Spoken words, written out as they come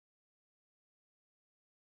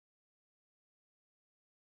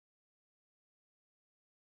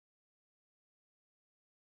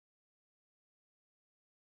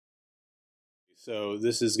So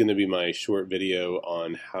this is going to be my short video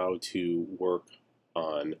on how to work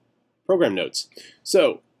on program notes.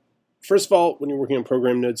 So first of all, when you're working on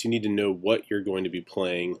program notes, you need to know what you're going to be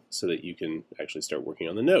playing so that you can actually start working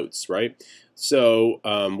on the notes, right? So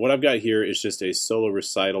what I've got here is just a solo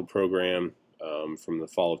recital program from the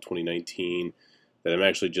fall of 2019 that I'm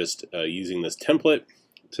actually just using this template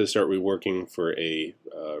to start reworking for a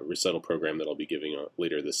recital program that I'll be giving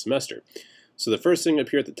later this semester. So the first thing up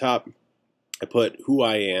here at the top, I put who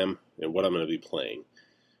I am and what I'm going to be playing.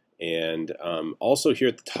 And also here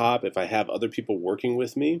at the top, if I have other people working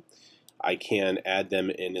with me, I can add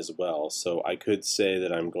them in as well. So I could say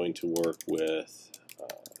that I'm going to work with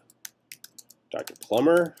Dr.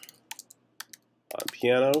 Plummer on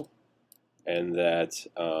piano, and that,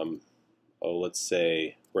 let's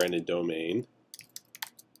say Brandon Domain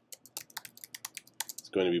is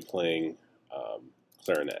going to be playing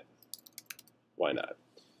clarinet. Why not?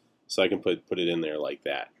 So I can put it in there like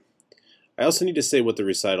that. I also need to say what the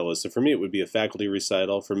recital is. So for me, it would be a faculty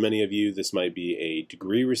recital. For many of you, this might be a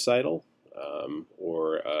degree recital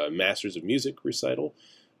or a Masters of Music recital.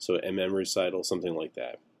 So MM recital, something like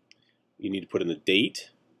that. You need to put in the date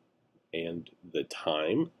and the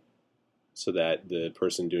time so that the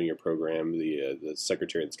person doing your program, the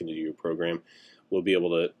secretary that's going to do your program, will be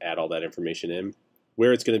able to add all that information in,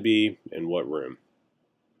 where it's going to be, and what room.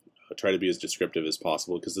 I'll try to be as descriptive as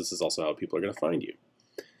possible because this is also how people are going to find you.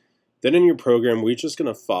 Then in your program, we're just going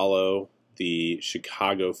to follow the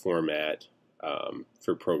Chicago format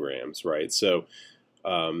for programs, right? So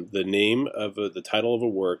the name of the title of a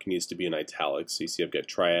work needs to be in italics. So you see I've got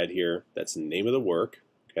triad here. That's the name of the work,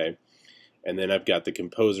 okay? And then I've got the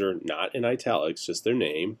composer not in italics, just their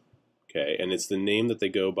name, okay? And it's the name that they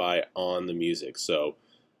go by on the music. So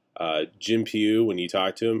Jim Pugh, when you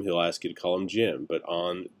talk to him, he'll ask you to call him Jim. But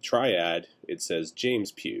on triad, it says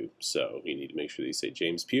James Pugh. So you need to make sure that you say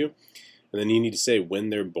James Pugh. And then you need to say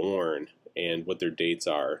when they're born and what their dates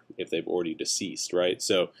are if they've already deceased, right?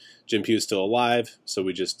 So Jim Pugh is still alive, so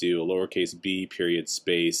we just do a lowercase b period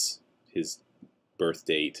space his birth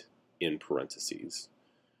date in parentheses.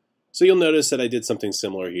 So you'll notice that I did something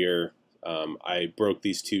similar here. I broke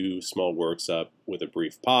these two small works up with a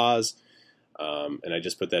brief pause. And I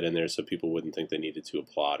just put that in there so people wouldn't think they needed to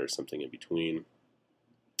applaud or something in between.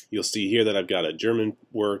 You'll see here that I've got a German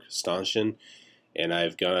work, Stanchen, and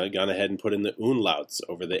I've gone ahead and put in the umlauts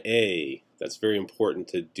over the A. That's very important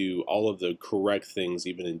to do all of the correct things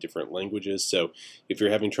even in different languages. So if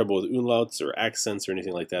you're having trouble with umlauts or accents or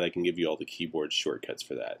anything like that, I can give you all the keyboard shortcuts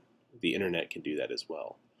for that. The internet can do that as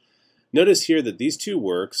well. Notice here that these two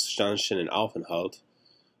works, Stanchen and Aufenthalt,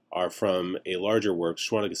 are from a larger work,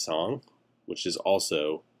 Schwanengesang, which is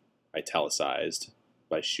also italicized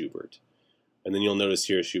by Schubert. And then you'll notice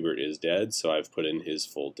here Schubert is dead, so I've put in his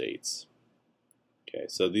full dates. Okay,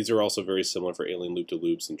 so these are also very similar for Alien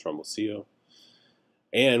Loop-de-Loops and Trombone.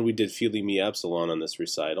 And we did Fili Mi Epsilon on this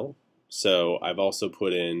recital, so I've also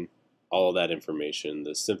put in all of that information.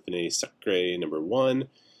 The Symphony Sacré number 1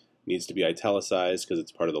 needs to be italicized because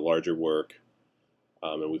it's part of the larger work,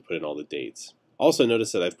 and we put in all the dates. Also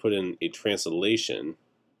notice that I've put in a translation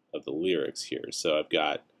of the lyrics here. So I've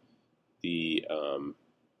got the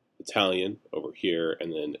Italian over here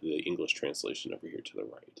and then the English translation over here to the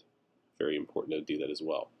right. Very important to do that as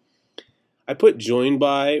well. I put joined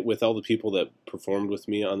by with all the people that performed with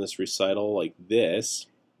me on this recital like this.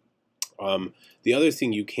 The other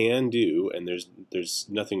thing you can do, and there's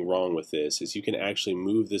nothing wrong with this, is you can actually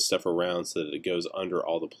move this stuff around so that it goes under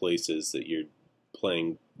all the places that you're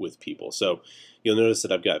playing with people. So you'll notice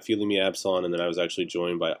that I've got Fili Mi Epsilon, and then I was actually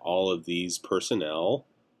joined by all of these personnel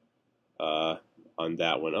on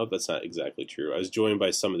that one. Oh, that's not exactly true. I was joined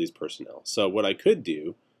by some of these personnel. So what I could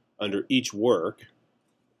do under each work,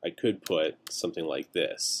 I could put something like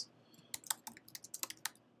this.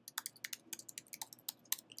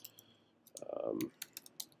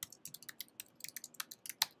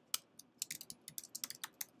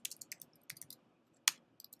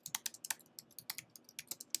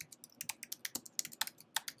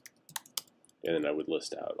 And then I would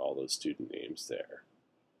list out all those student names there.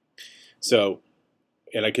 So,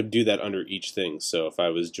 and I could do that under each thing. So if I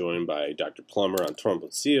was joined by Dr. Plummer on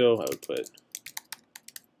Trombone, I would put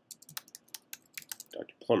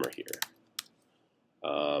Dr. Plummer here.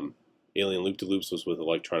 Alien Loop-de-Loops was with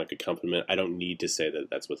electronic accompaniment. I don't need to say that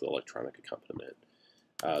that's with electronic accompaniment.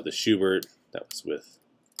 The Schubert, that was with.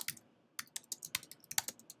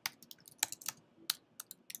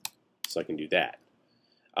 So I can do that.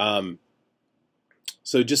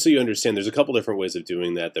 So just so you understand, there's a couple different ways of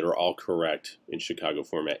doing that that are all correct in Chicago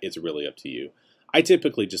format. It's really up to you. I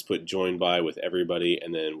typically just put join by with everybody,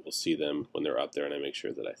 and then we'll see them when they're up there, and I make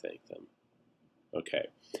sure that I thank them. Okay.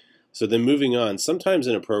 So then moving on, sometimes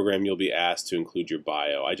in a program you'll be asked to include your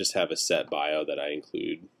bio. I just have a set bio that I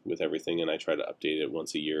include with everything, and I try to update it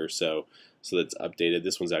once a year or so that's updated.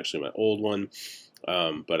 This one's actually my old one,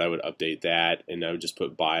 but I would update that, and I would just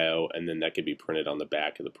put bio, and then that could be printed on the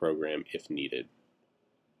back of the program if needed.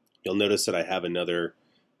 You'll notice that I have another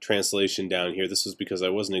translation down here. This is because I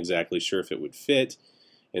wasn't exactly sure if it would fit,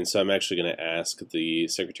 and so I'm actually going to ask the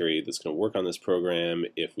secretary that's going to work on this program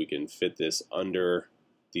if we can fit this under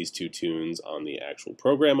these two tunes on the actual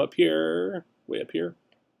program up here, way up here,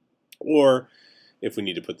 or if we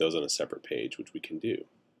need to put those on a separate page, which we can do.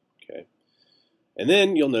 Okay. And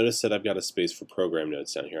then you'll notice that I've got a space for program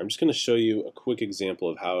notes down here. I'm just going to show you a quick example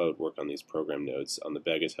of how I would work on these program notes on the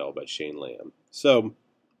Bagatelle by Shane Lamb. So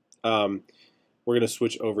we're going to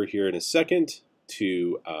switch over here in a second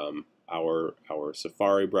to our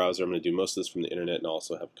Safari browser. I'm going to do most of this from the internet and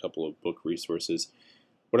also have a couple of book resources.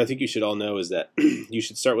 What I think you should all know is that you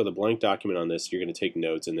should start with a blank document on this. You're going to take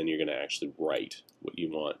notes, and then you're going to actually write what you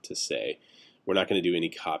want to say. We're not going to do any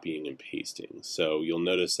copying and pasting. So you'll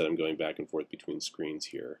notice that I'm going back and forth between screens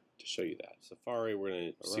here to show you that. Safari, we're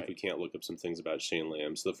going to see if we can't look up some things about Shane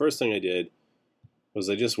Lamb. So the first thing I did was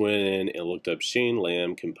I just went in and looked up Shane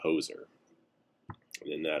Lamb composer. And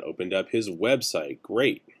then that opened up his website.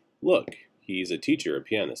 Great. Look, he's a teacher, a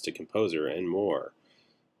pianist, a composer, and more.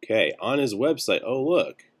 Okay, on his website, oh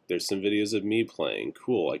look, there's some videos of me playing.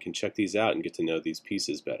 Cool, I can check these out and get to know these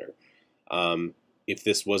pieces better. If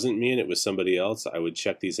this wasn't me and it was somebody else, I would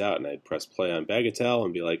check these out and I'd press play on Bagatelle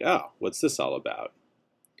and be like, oh, what's this all about?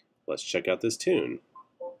 Let's check out this tune.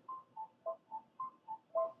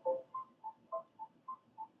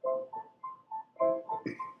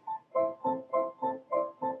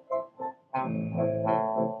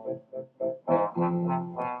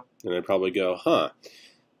 And I'd probably go, huh,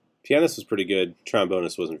 pianist was pretty good,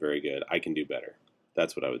 trombonist wasn't very good, I can do better.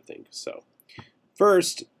 That's what I would think. So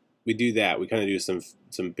first, we do that. We kind of do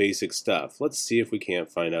some basic stuff. Let's see if we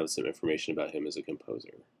can't find out some information about him as a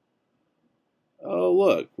composer. Oh,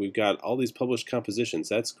 look, we've got all these published compositions.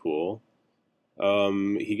 That's cool.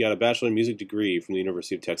 He got a Bachelor in Music degree from the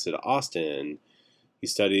University of Texas at Austin. He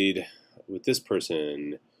studied with this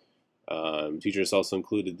person. Teachers also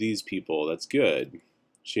included these people. That's good.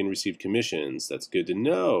 Shane received commissions. That's good to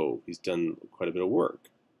know. He's done quite a bit of work.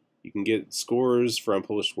 You can get scores for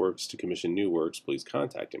unpublished works to commission new works. Please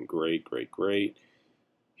contact him. Great, great, great.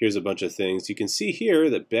 Here's a bunch of things. You can see here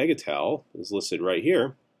that Bagatelle is listed right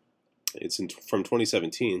here. It's from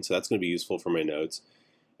 2017, so that's going to be useful for my notes.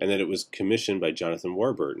 And that it was commissioned by Jonathan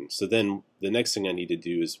Warburton. So then the next thing I need to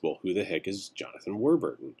do is, well, who the heck is Jonathan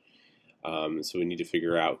Warburton? So we need to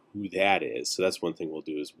figure out who that is. So that's one thing we'll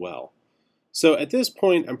do as well. So at this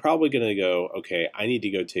point, I'm probably going to go, okay, I need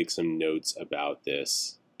to go take some notes about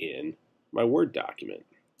this in my Word document.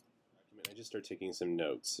 I just start taking some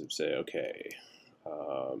notes and say, okay,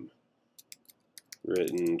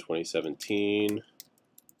 written 2017,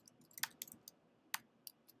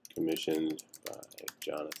 commissioned by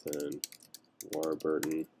Jonathan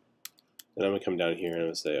Warburton. Then I'm going to come down here and I'm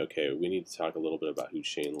going to say, okay, we need to talk a little bit about who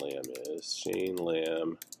Shane Lamb is. Shane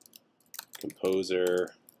Lamb,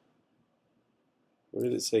 composer. Where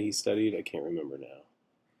did it say he studied? I can't remember now.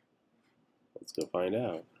 Let's go find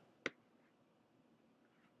out.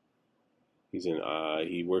 He's in.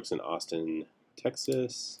 He works in Austin,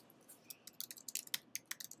 Texas.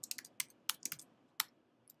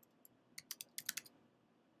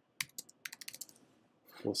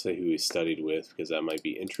 We'll say who he studied with because that might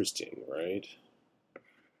be interesting, right?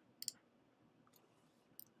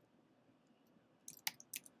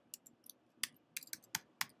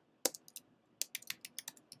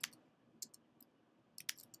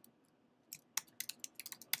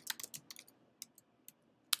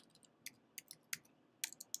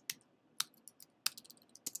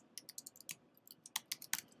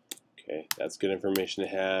 Okay, that's good information to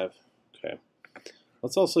have. Okay.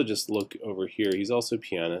 Let's also just look over here. He's also a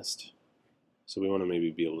pianist, so we want to maybe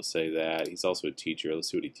be able to say that. He's also a teacher. Let's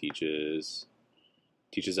see what he teaches.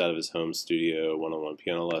 Teaches out of his home studio, one-on-one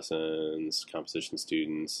piano lessons, composition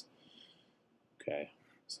students. Okay,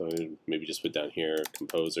 so maybe just put down here,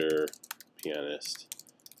 composer, pianist,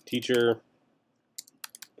 teacher,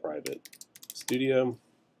 private studio.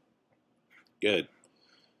 Good.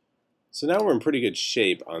 So now we're in pretty good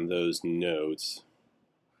shape on those notes.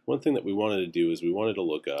 One thing that we wanted to do is we wanted to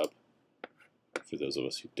look up, for those of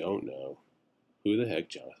us who don't know, who the heck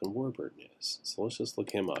Jonathan Warburton is. So let's just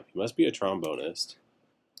look him up. He must be a trombonist.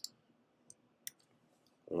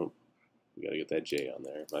 Oh, we gotta get that J on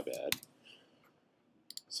there. My bad.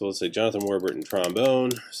 So let's say Jonathan Warburton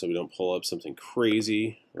trombone, so we don't pull up something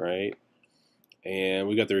crazy, right? And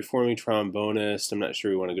we got the reforming trombonist. I'm not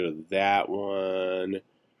sure we want to go to that one.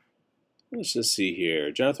 Let's just see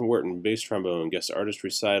here. Jonathan Warburton, bass trombone, guest artist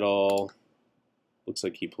recital. Looks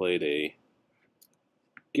like he played a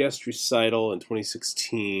guest recital in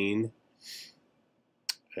 2016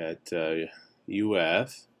 at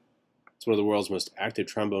UF. It's one of the world's most active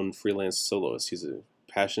trombone freelance soloists. He's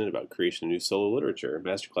passionate about creation of new solo literature.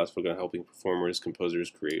 Masterclass focused on helping performers, composers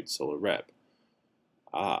create solo rep.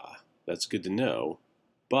 Ah, that's good to know.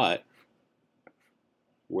 But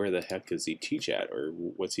where the heck does he teach at, or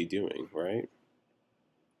what's he doing, right?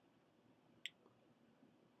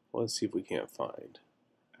 Well, let's see if we can't find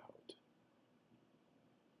out.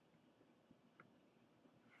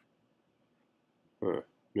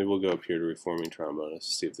 Maybe we'll go up here to reforming trombonist,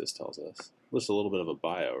 see if this tells us. Just a little bit of a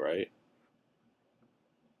bio, right?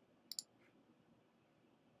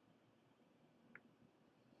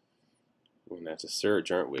 We're going to have to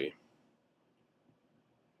search, aren't we?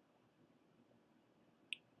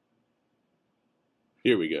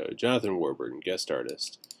 Here we go. Jonathan Warburton, guest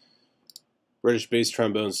artist. British bass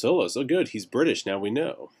trombone soloist. Oh, good. He's British, now we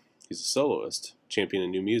know. He's a soloist, champion of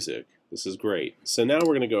new music. This is great. So now we're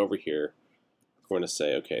going to go over here. We're going to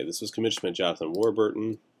say, okay, this was commissioned by Jonathan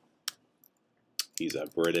Warburton. He's a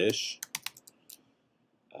British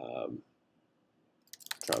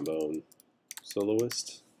trombone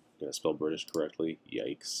soloist. Did I spell British correctly?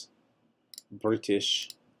 Yikes. British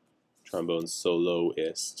trombone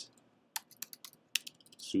soloist.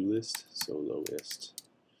 Soloist.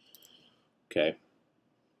 Okay.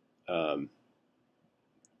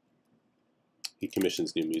 He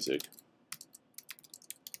commissions new music.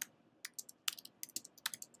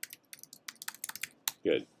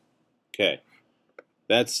 Good. Okay.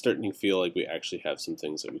 That's starting to feel like we actually have some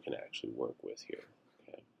things that we can actually work with here.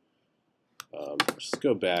 Okay. Let's just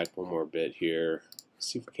go back one more bit here.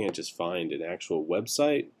 See if we can't just find an actual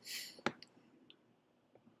website.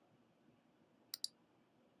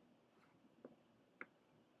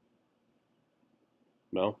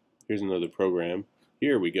 Well, here's another program.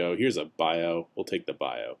 Here we go. Here's a bio. We'll take the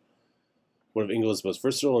bio. One of England's most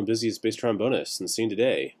versatile and busiest bass trombonists in the scene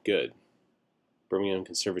today. Good. Birmingham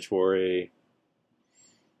Conservatory.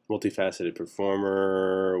 Multifaceted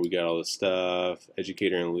performer. We got all this stuff.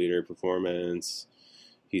 Educator and leader, performance.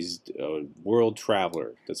 He's a world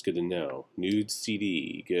traveler. That's good to know. Nude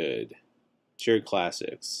CD. Good. Shared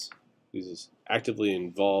classics. He's actively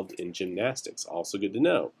involved in gymnastics. Also good to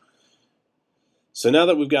know. So now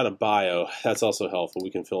that we've got a bio, that's also helpful.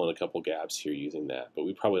 We can fill in a couple gaps here using that, but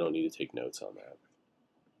we probably don't need to take notes on that.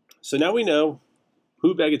 So now we know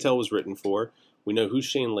who Bagatelle was written for. We know who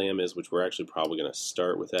Shane Lamb is, which we're actually probably going to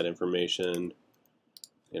start with that information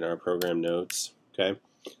in our program notes. Okay.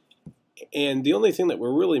 And the only thing that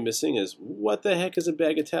we're really missing is what the heck is a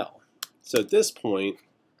Bagatelle? So at this point,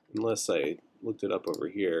 unless I looked it up over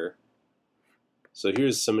here, so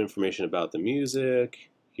here's some information about the music.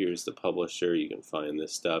 Here's the publisher. You can find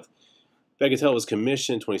this stuff. Bagatelle was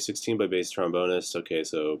commissioned in 2016 by bass trombonist. Okay,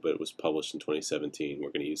 so but it was published in 2017.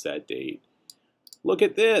 We're going to use that date. Look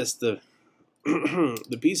at this. The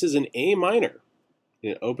the piece is in A minor.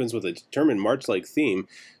 It opens with a determined march-like theme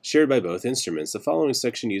shared by both instruments. The following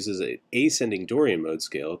section uses an ascending Dorian mode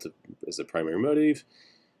scale as the primary motive.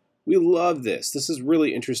 We love this. This is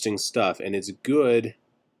really interesting stuff, and it's good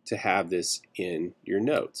to have this in your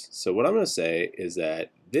notes. So what I'm going to say is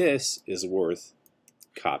that this is worth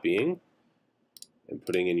copying and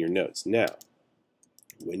putting in your notes. Now,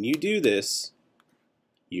 when you do this,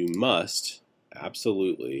 you must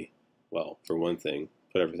absolutely, well, for one thing,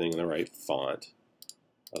 put everything in the right font.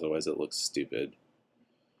 Otherwise it looks stupid.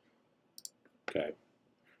 Okay.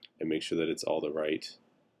 And make sure that it's all the right.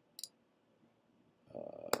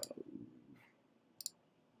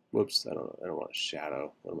 Whoops, I don't want a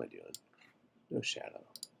shadow. What am I doing? No shadow.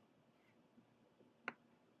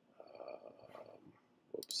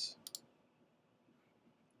 Whoops.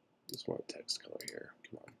 Just want a text color here.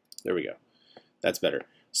 Come on. There we go. That's better.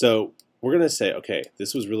 So we're going to say, okay,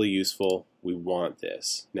 this was really useful. We want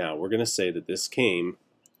this. Now we're going to say that this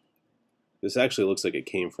actually looks like it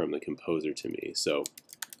came from the composer to me. So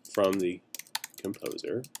from the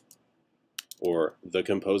composer, or the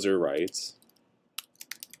composer writes,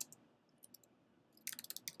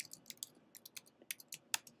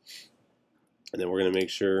 and then we're going to make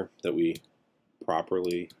sure that we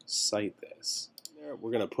properly cite this. There,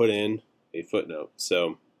 we're going to put in a footnote.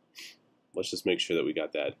 So let's just make sure that we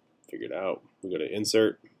got that figured out. We go to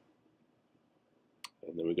Insert,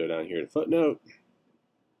 and then we go down here to Footnote,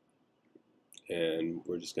 and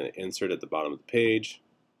we're just going to insert at the bottom of the page.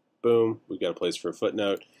 Boom, we've got a place for a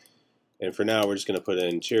footnote. And for now, we're just going to put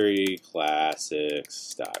in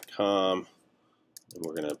cherryclassics.com, and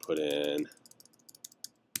we're going to put in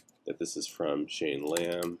that this is from Shane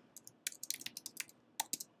Lamb,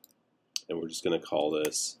 and we're just going to call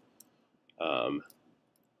this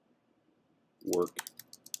work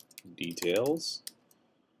details.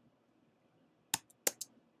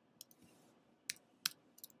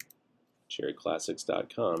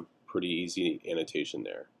 Cherryclassics.com. Pretty easy annotation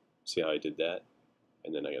there. See how I did that?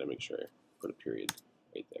 And then I got to make sure I put a period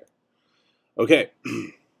right there. Okay,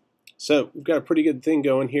 so we've got a pretty good thing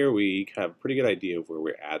going here. We have a pretty good idea of where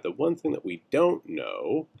we're at. The one thing that we don't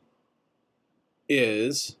know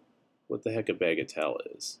is what the heck a bagatelle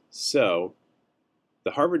is. So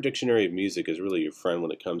the Harvard Dictionary of Music is really your friend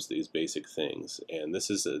when it comes to these basic things. And this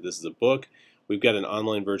is a book. We've got an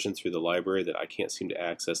online version through the library that I can't seem to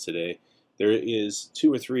access today. There is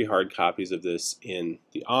 2 or 3 hard copies of this in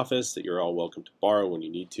the office that you're all welcome to borrow when you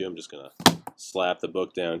need to. I'm just going to slap the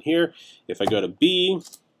book down here. If I go to B,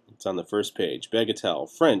 it's on the first page. Bagatelle,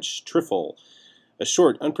 French, trifle, a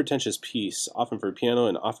short, unpretentious piece, often for piano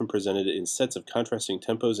and often presented in sets of contrasting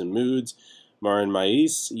tempos and moods. Marin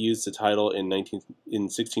Maïs used the title in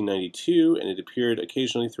 1692, and it appeared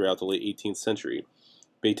occasionally throughout the late 18th century.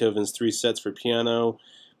 Beethoven's 3 sets for piano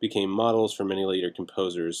became models for many later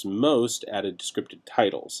composers. Most added descriptive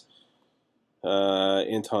titles.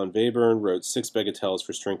 Anton Webern wrote 6 bagatelles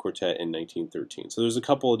for string quartet in 1913. So there's a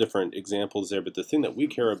couple of different examples there, but the thing that we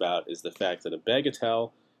care about is the fact that a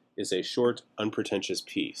bagatelle is a short, unpretentious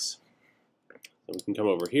piece. So we can come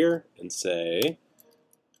over here and say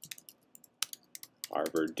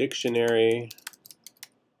Harvard Dictionary,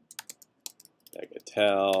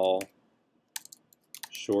 bagatelle,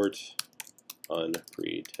 short,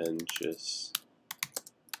 unpretentious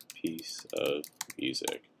piece of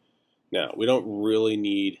music. Now, we don't really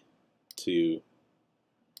need to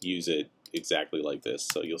use it exactly like this,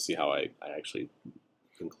 so you'll see how I actually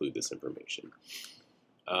include this information.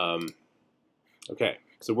 Okay,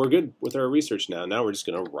 so we're good with our research now. Now we're just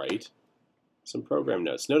going to write some program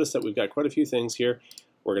notes. Notice that we've got quite a few things here.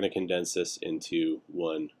 We're going to condense this into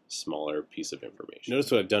one smaller piece of information. Notice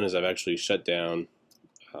what I've done is I've actually shut down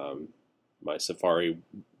my Safari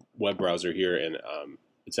web browser here, and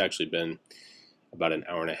it's actually been about an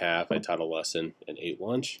hour and a half. I taught a lesson and ate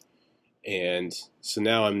lunch, and so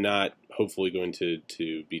now I'm not hopefully going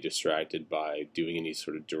to be distracted by doing any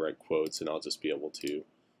sort of direct quotes, and I'll just be able to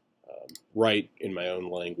write in my own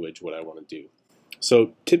language what I want to do.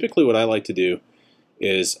 So typically what I like to do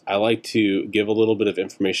is I like to give a little bit of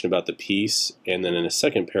information about the piece, and then in a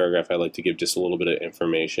second paragraph I like to give just a little bit of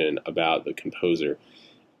information about the composer.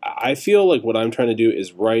 I feel like what I'm trying to do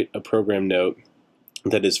is write a program note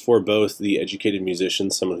that is for both the educated musician,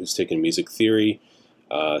 someone who's taken music theory,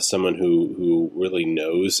 someone who really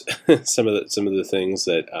knows some of the things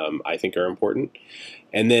that I think are important.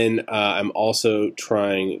 And then I'm also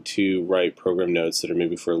trying to write program notes that are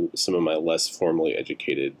maybe for some of my less formally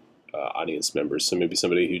educated audience members. So maybe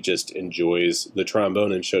somebody who just enjoys the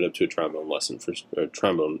trombone and showed up to a trombone lesson for a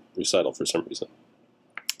trombone recital for some reason.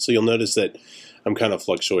 So you'll notice that I'm kind of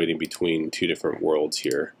fluctuating between 2 different worlds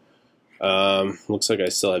here. Looks like I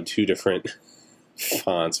still have 2 different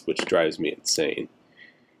fonts, which drives me insane.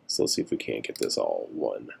 So let's see if we can't get this all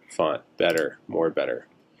one font. Better, more better.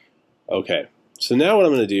 Okay, so now what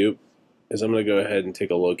I'm going to do is I'm going to go ahead and take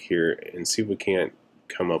a look here and see if we can't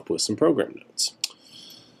come up with some program notes.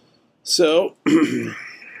 So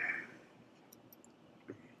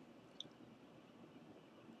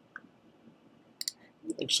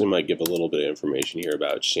actually might give a little bit of information here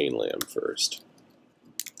about Shane Lamb first.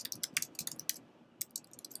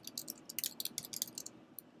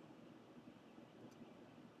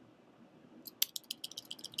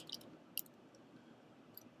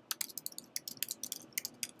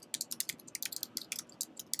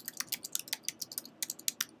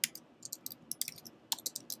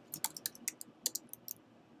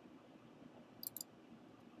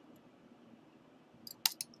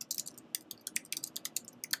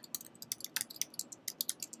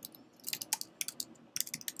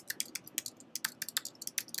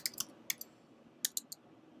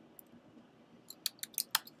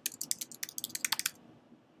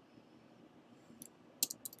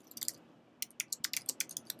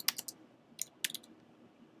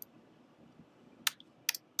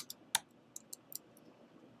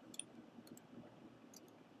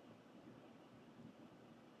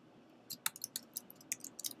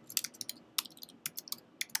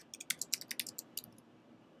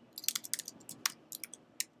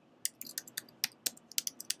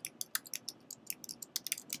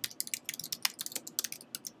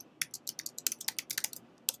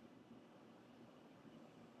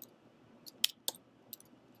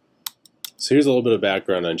 So here's a little bit of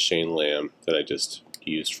background on Shane Lamb that I just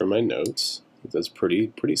used for my notes. That's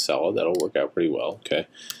pretty solid. That'll work out pretty well. Okay.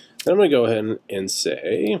 Then I'm going to go ahead and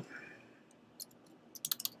say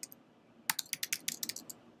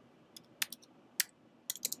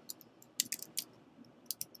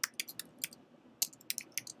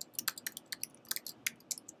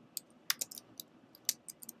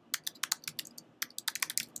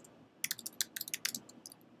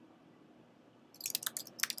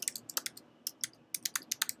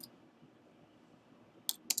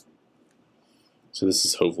so this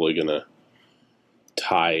is hopefully going to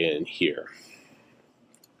tie in here.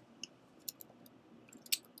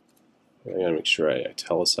 I gotta make sure I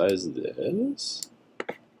italicize this.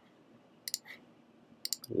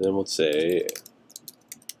 And then we'll say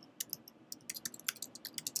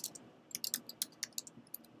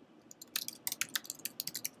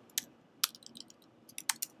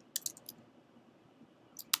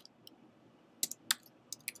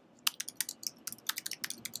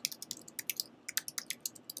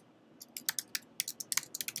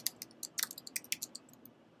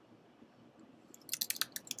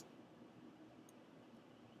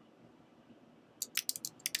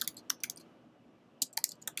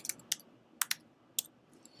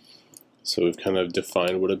so we've kind of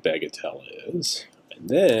defined what a bagatelle is. And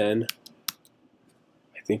then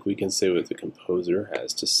I think we can say what the composer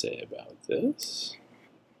has to say about this.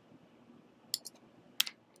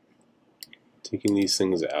 Taking these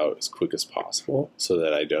things out as quick as possible so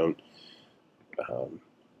that I don't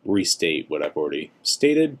restate what I've already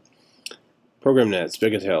stated. Program Nets,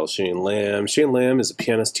 Bagatelle, Shane Lamb. Shane Lamb is a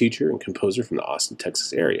pianist, teacher, and composer from the Austin,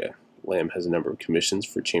 Texas area. Lamb has a number of commissions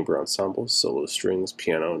for chamber ensembles, solo strings,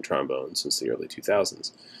 piano, and trombone since the early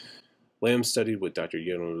 2000s. Lamb studied with Dr.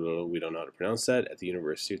 Yono, we don't know how to pronounce that, at the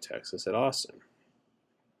University of Texas at Austin.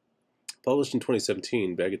 Published in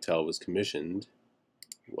 2017, Bagatelle was commissioned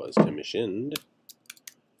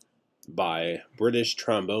by British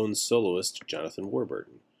trombone soloist Jonathan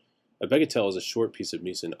Warburton. A bagatelle is a short piece of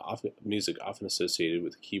music often associated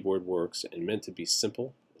with keyboard works and meant to be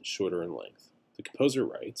simple and shorter in length. The composer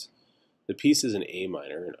writes, "The piece is in A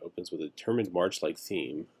minor and opens with a determined march-like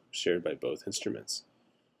theme shared by both instruments."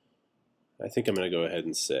 I think I'm going to go ahead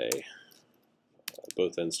and say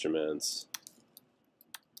both instruments,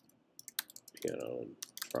 piano and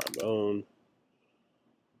trombone,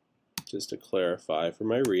 just to clarify for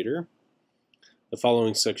my reader. The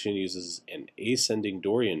following section uses an ascending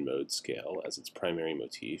Dorian mode scale as its primary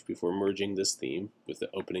motif before merging this theme with the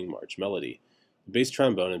opening march melody. The bass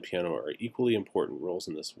trombone and piano are equally important roles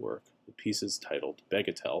in this work. The piece is titled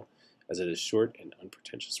Bagatelle as it is short and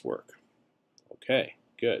unpretentious work. Okay,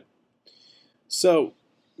 good. So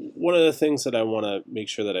one of the things that I want to make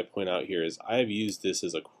sure that I point out here is I've used this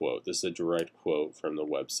as a quote. This is a direct quote from the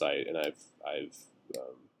website, and I've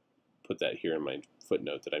put that here in my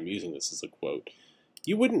footnote that I'm using this as a quote.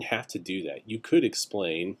 You wouldn't have to do that. You could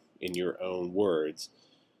explain in your own words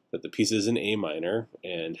that the piece is in A minor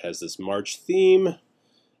and has this march theme,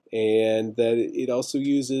 and that it also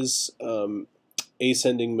uses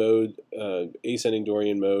ascending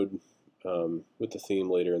Dorian mode with the theme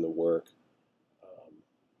later in the work.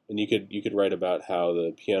 And you could write about how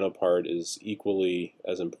the piano part is equally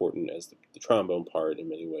as important as the trombone part in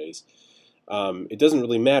many ways. It doesn't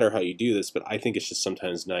really matter how you do this, but I think it's just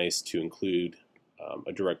sometimes nice to include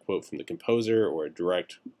a direct quote from the composer or a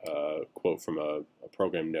direct quote from a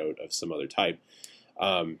program note of some other type.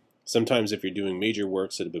 Sometimes if you're doing major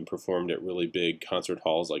works that have been performed at really big concert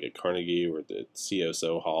halls like at Carnegie or the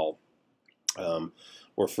CSO Hall,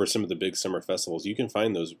 or for some of the big summer festivals, you can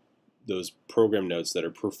find those program notes that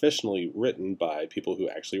are professionally written by people who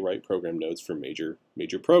actually write program notes for major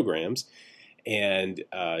programs. And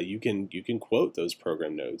you can quote those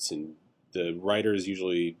program notes, and the writer is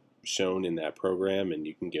usually shown in that program, and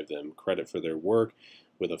you can give them credit for their work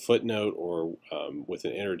with a footnote or with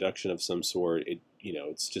an introduction of some sort.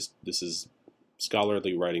 It's just, this is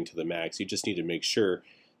scholarly writing to the max. You just need to make sure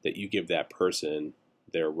that you give that person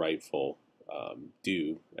their rightful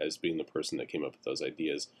due as being the person that came up with those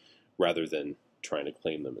ideas, rather than trying to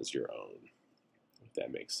claim them as your own, if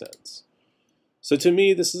that makes sense. So to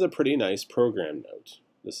me, this is a pretty nice program note.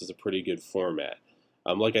 This is a pretty good format.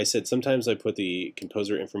 Like I said, sometimes I put the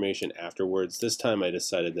composer information afterwards. This time I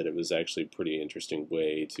decided that it was actually a pretty interesting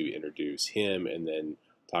way to introduce him and then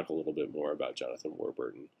talk a little bit more about Jonathan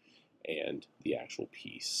Warburton and the actual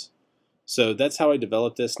piece. So that's how I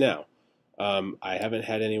developed this. Now, I haven't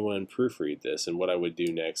had anyone proofread this, and what I would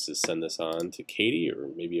do next is send this on to Katie, or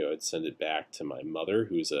maybe I would send it back to my mother,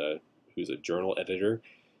 who's a journal editor,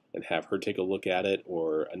 and have her take a look at it,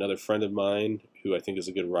 or another friend of mine who I think is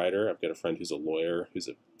a good writer. I've got a friend who's a lawyer who's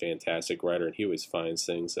a fantastic writer, and he always finds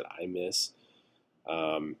things that I miss.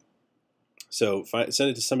 So send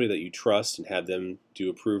it to somebody that you trust and have them do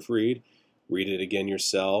a proofread. Read it again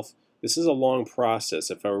yourself. This is a long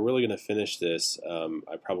process. If I were really going to finish this,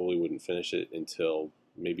 I probably wouldn't finish it until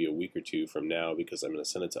maybe a week or two from now, because I'm going to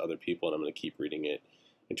send it to other people and I'm going to keep reading it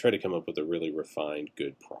and try to come up with a really refined,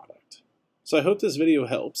 good product. So I hope this video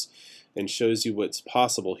helps and shows you what's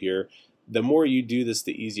possible here. The more you do this,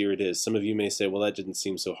 the easier it is. Some of you may say, well, that didn't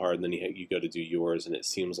seem so hard, and then you go to do yours and it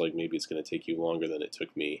seems like maybe it's going to take you longer than it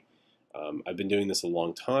took me. I've been doing this a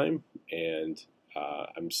long time, and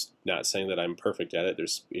I'm not saying that I'm perfect at it.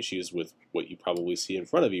 There's issues with what you probably see in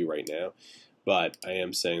front of you right now, but I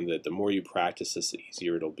am saying that the more you practice this, the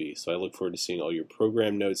easier it'll be. So I look forward to seeing all your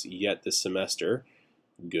program notes yet this semester.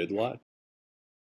 Good luck.